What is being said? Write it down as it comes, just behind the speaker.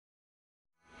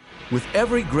With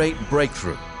every great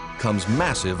breakthrough comes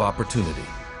massive opportunity.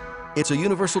 It's a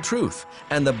universal truth,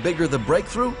 and the bigger the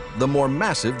breakthrough, the more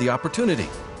massive the opportunity.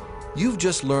 You've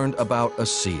just learned about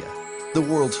ASEA, the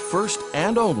world's first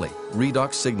and only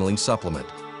redox signaling supplement,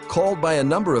 called by a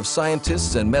number of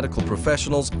scientists and medical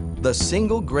professionals the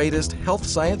single greatest health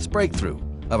science breakthrough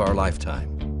of our lifetime.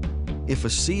 If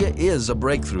ASEA is a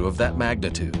breakthrough of that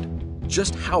magnitude,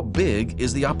 just how big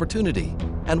is the opportunity?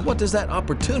 And what does that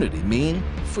opportunity mean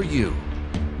for you?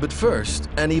 But first,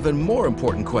 an even more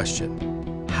important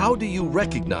question: how do you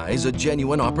recognize a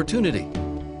genuine opportunity?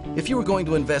 If you were going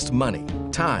to invest money,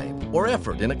 time, or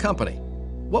effort in a company,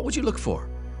 what would you look for?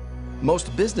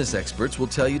 Most business experts will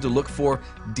tell you to look for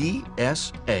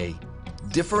DSA,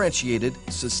 Differentiated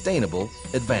Sustainable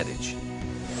Advantage.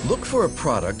 Look for a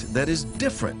product that is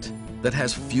different, that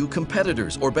has few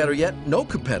competitors, or better yet, no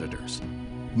competitors.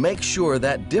 Make sure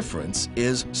that difference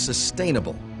is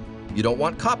sustainable. You don't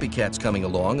want copycats coming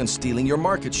along and stealing your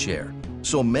market share,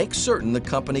 so make certain the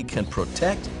company can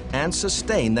protect and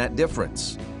sustain that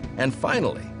difference. And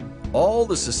finally, all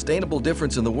the sustainable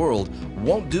difference in the world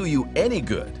won't do you any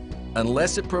good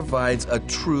unless it provides a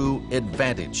true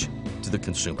advantage to the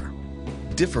consumer.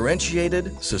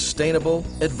 Differentiated, sustainable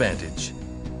advantage.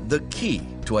 The key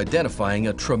to identifying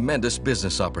a tremendous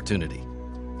business opportunity.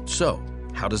 So,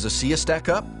 how does ASEA stack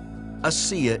up?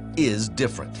 ASEA is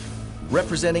different,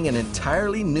 representing an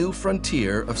entirely new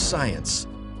frontier of science.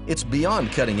 It's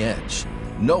beyond cutting edge.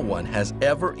 No one has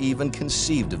ever even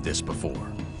conceived of this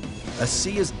before.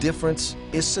 ASEA's difference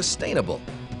is sustainable,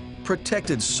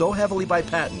 protected so heavily by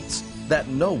patents that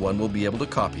no one will be able to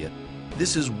copy it.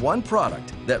 This is one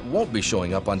product that won't be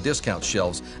showing up on discount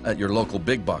shelves at your local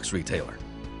big box retailer.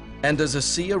 And does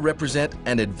ASEA represent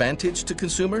an advantage to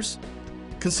consumers?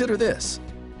 Consider this: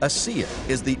 ASEA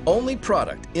is the only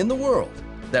product in the world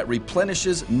that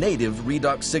replenishes native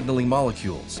redox signaling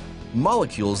molecules,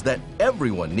 molecules that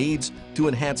everyone needs to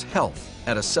enhance health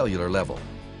at a cellular level.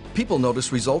 People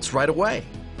notice results right away,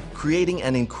 creating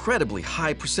an incredibly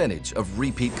high percentage of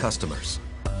repeat customers.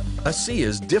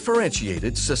 ASEA's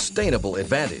differentiated sustainable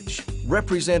advantage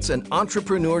represents an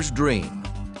entrepreneur's dream,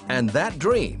 and that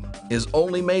dream is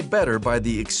only made better by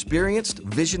the experienced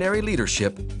visionary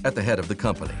leadership at the head of the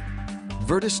company.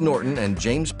 Vertus Norton and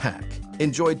James Pack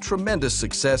enjoyed tremendous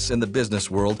success in the business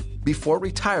world before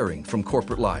retiring from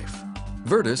corporate life.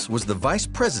 Vertus was the Vice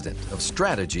President of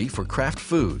Strategy for Kraft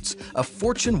Foods, a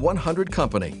Fortune 100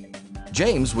 company.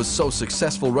 James was so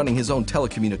successful running his own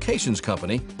telecommunications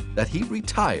company that he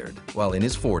retired while in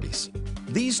his 40s.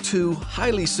 These two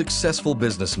highly successful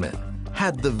businessmen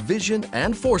had the vision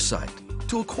and foresight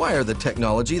to acquire the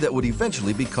technology that would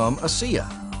eventually become ASEA.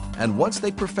 And once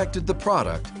they perfected the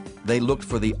product, they looked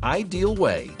for the ideal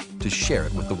way to share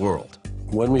it with the world.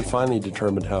 When we finally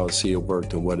determined how ASEA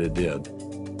worked and what it did,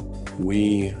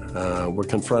 we were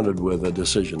confronted with a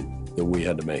decision that we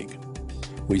had to make.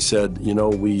 We said, you know,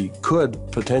 we could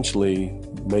potentially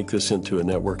make this into a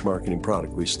network marketing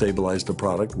product. We stabilized the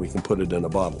product, we can put it in a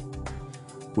bottle.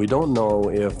 We don't know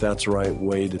if that's the right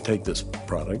way to take this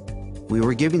product. We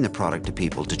were giving the product to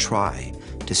people to try,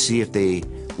 to see if they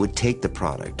would take the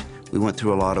product. We went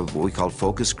through a lot of what we called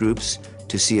focus groups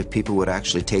to see if people would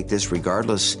actually take this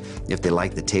regardless if they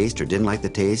liked the taste or didn't like the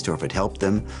taste, or if it helped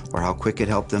them, or how quick it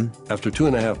helped them. After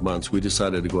 2.5 months, we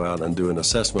decided to go out and do an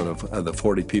assessment of the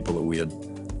 40 people that we had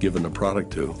given the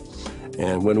product to.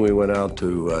 And when we went out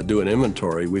to do an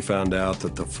inventory, we found out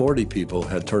that the 40 people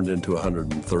had turned into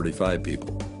 135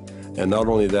 people. And not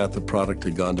only that, the product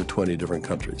had gone to 20 different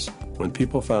countries. When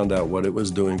people found out what it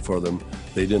was doing for them,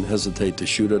 they didn't hesitate to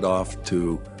shoot it off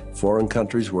to foreign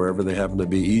countries, wherever they happen to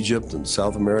be, Egypt and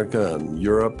South America and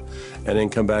Europe, and then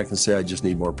come back and say, I just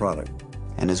need more product.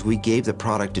 And as we gave the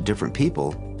product to different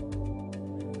people,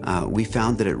 we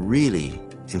found that it really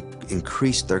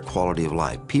increased their quality of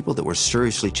life, people that were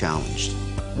seriously challenged.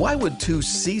 Why would two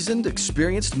seasoned,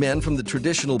 experienced men from the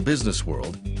traditional business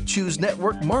world choose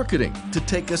network marketing to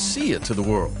take ASEA to the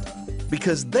world?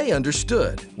 Because they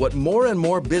understood what more and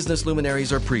more business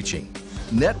luminaries are preaching.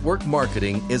 Network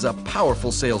marketing is a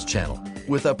powerful sales channel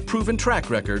with a proven track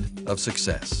record of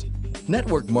success.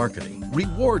 Network marketing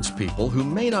rewards people who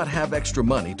may not have extra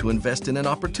money to invest in an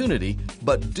opportunity,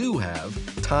 but do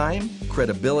have time,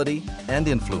 credibility, and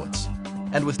influence.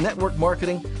 And with network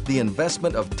marketing, the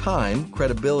investment of time,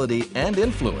 credibility, and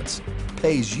influence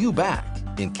pays you back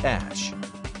in cash.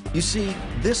 You see,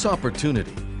 this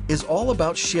opportunity is all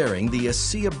about sharing the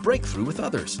ASEA breakthrough with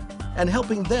others and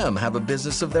helping them have a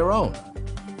business of their own.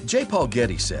 J. Paul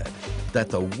Getty said that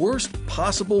the worst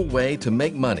possible way to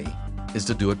make money is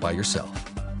to do it by yourself.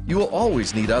 You will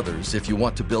always need others if you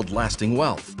want to build lasting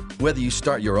wealth. Whether you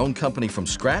start your own company from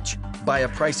scratch, buy a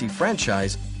pricey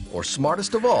franchise, or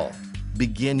smartest of all,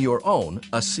 begin your own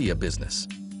ASEA business.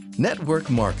 Network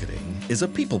marketing is a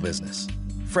people business.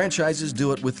 Franchises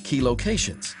do it with key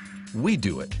locations. We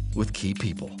do it with key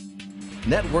people.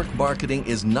 Network marketing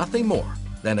is nothing more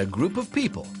than a group of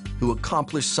people who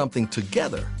accomplish something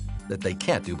together that they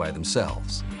can't do by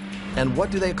themselves. And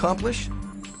what do they accomplish?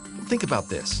 Think about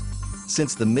this.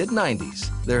 Since the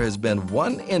mid-90s, there has been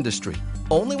one industry,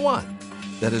 only one,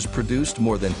 that has produced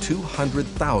more than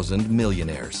 200,000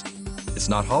 millionaires. It's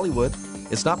not Hollywood,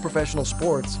 it's not professional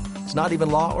sports, it's not even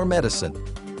law or medicine.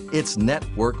 It's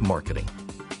network marketing.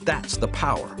 That's the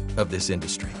power of this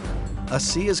industry.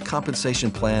 ASEA's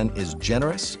compensation plan is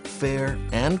generous, fair,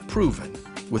 and proven,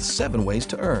 with 7 ways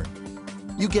to earn.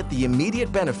 You get the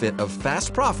immediate benefit of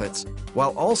fast profits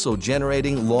while also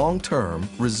generating long-term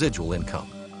residual income.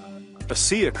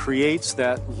 ASEA creates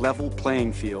that level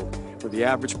playing field where the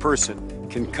average person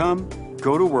can come,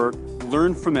 go to work,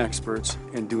 learn from experts,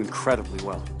 and do incredibly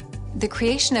well. The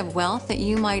creation of wealth that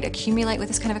you might accumulate with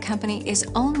this kind of a company is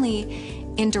only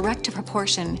in direct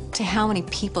proportion to how many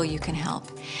people you can help.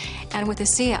 And with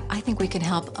ASEA, I think we can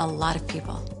help a lot of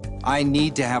people. I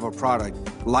need to have a product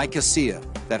like ASEA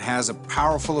that has a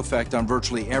powerful effect on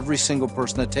virtually every single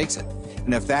person that takes it.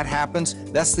 And if that happens,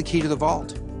 that's the key to the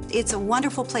vault. It's a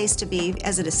wonderful place to be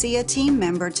as an ASEA team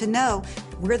member to know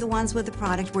we're the ones with the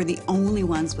product, we're the only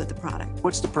ones with the product.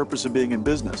 What's the purpose of being in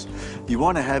business? You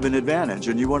want to have an advantage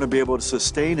and you want to be able to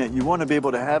sustain it. You want to be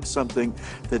able to have something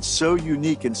that's so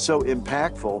unique and so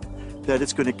impactful that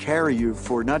it's going to carry you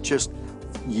for not just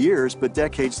years, but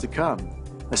decades to come.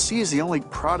 ASEA is the only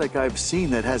product I've seen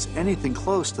that has anything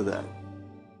close to that.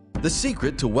 The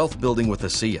secret to wealth building with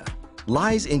ASEA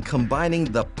lies in combining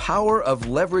the power of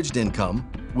leveraged income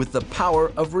with the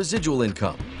power of residual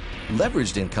income.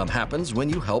 Leveraged income happens when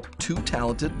you help 2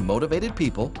 talented, motivated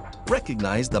people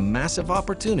recognize the massive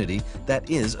opportunity that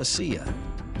is ASEA.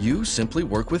 You simply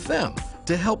work with them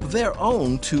to help their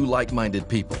own 2 like-minded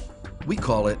people. We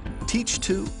call it Teach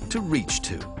 2 to Reach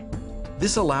 2.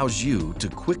 This allows you to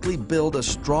quickly build a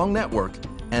strong network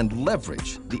and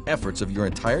leverage the efforts of your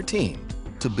entire team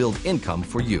to build income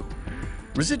for you.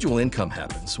 Residual income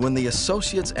happens when the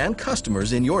associates and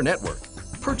customers in your network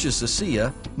purchase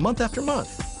ASEA month after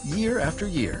month, year after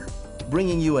year,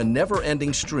 bringing you a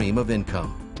never-ending stream of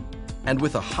income. And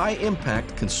with a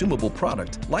high-impact consumable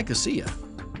product like ASEA,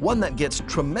 one that gets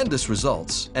tremendous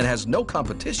results and has no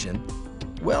competition,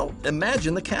 well,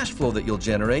 imagine the cash flow that you'll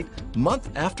generate month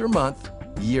after month,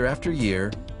 year after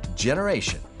year,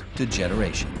 generation to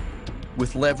generation.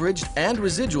 With leveraged and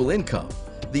residual income,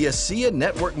 the ASEA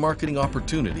network marketing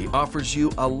opportunity offers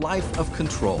you a life of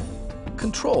control.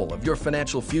 Control of your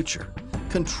financial future,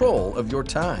 control of your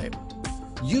time.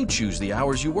 You choose the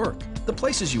hours you work, the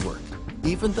places you work,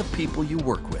 even the people you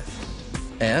work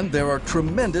with. And there are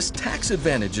tremendous tax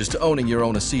advantages to owning your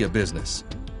own ASEA business.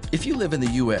 If you live in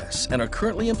the U.S. and are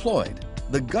currently employed,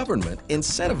 the government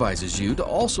incentivizes you to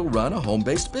also run a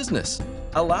home-based business,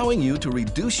 allowing you to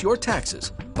reduce your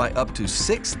taxes by up to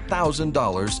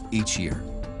 $6,000 each year,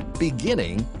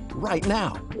 beginning right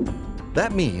now.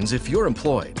 That means if you're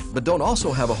employed but don't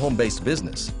also have a home-based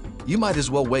business, you might as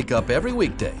well wake up every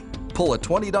weekday, pull a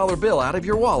 $20 bill out of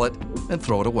your wallet, and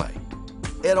throw it away.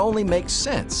 It only makes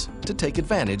sense to take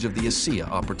advantage of the ASEA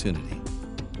opportunity.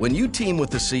 When you team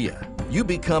with ASEA, you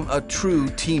become a true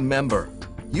team member.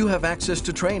 You have access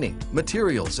to training,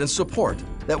 materials, and support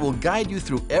that will guide you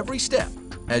through every step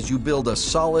as you build a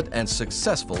solid and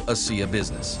successful ASEA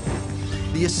business.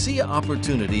 The ASEA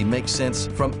opportunity makes sense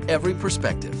from every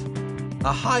perspective.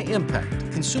 A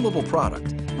high-impact, consumable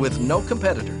product with no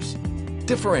competitors.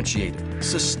 Differentiated,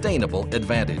 sustainable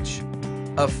advantage.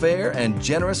 A fair and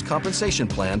generous compensation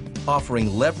plan offering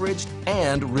leveraged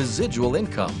and residual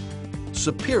income.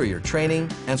 Superior training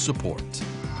and support.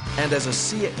 And as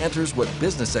ASEA enters what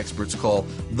business experts call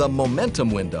the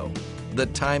momentum window, the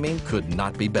timing could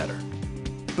not be better.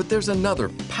 But there's another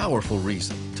powerful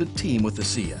reason to team with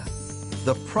ASEA.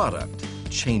 The product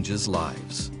changes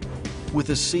lives. With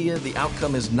ASEA, the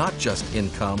outcome is not just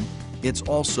income, it's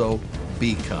also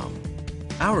become.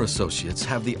 Our associates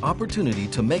have the opportunity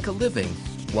to make a living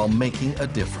while making a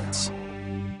difference.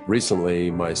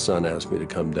 Recently, my son asked me to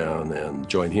come down and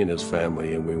join he and his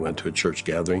family, and we went to a church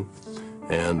gathering.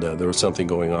 And there was something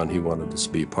going on he wanted us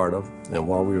to be part of. And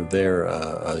while we were there,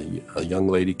 a young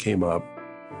lady came up,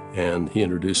 and he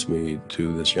introduced me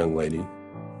to this young lady,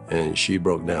 and she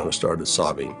broke down and started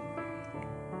sobbing.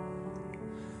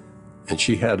 And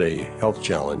she had a health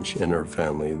challenge in her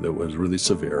family that was really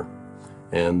severe.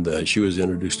 And she was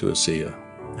introduced to ASEA.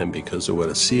 And because of what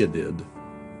ASEA did,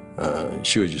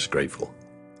 she was just grateful.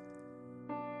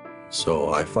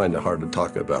 So I find it hard to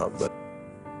talk about, but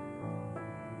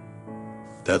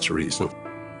that's a reason.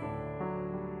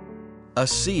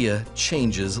 ASEA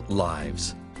changes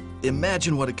lives.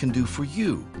 Imagine what it can do for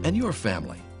you and your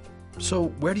family. So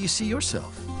where do you see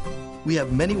yourself? We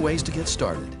have many ways to get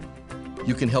started.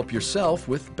 You can help yourself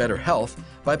with better health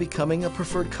by becoming a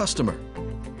preferred customer.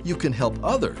 You can help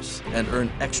others and earn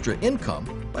extra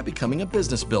income by becoming a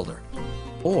business builder.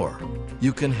 Or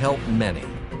you can help many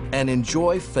and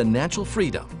enjoy financial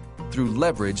freedom through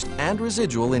leveraged and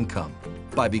residual income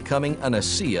by becoming an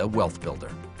ASEA wealth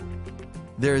builder.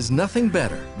 There is nothing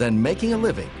better than making a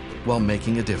living while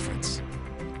making a difference.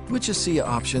 Which ASEA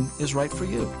option is right for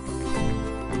you?